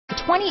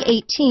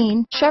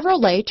2018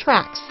 Chevrolet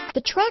Trax.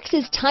 The Trax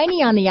is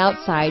tiny on the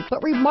outside,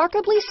 but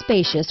remarkably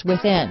spacious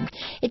within.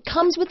 It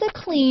comes with a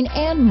clean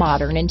and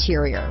modern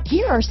interior.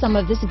 Here are some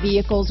of this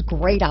vehicle's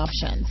great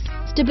options: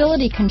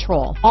 stability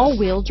control,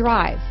 all-wheel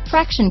drive,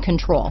 traction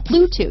control,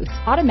 Bluetooth,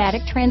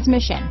 automatic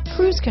transmission,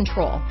 cruise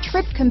control,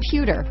 trip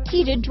computer,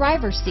 heated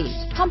driver's seat,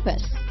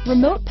 compass,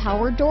 remote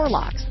power door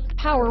locks,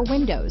 power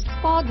windows,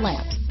 fog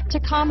lamps,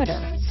 tachometer,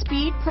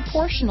 speed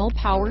proportional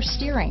power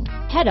steering,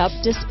 head-up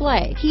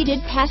display, heated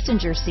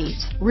passenger seat,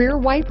 rear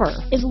wiper.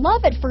 Is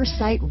love at first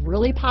sight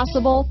really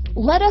possible?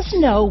 Let us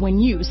know when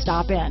you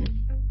stop in.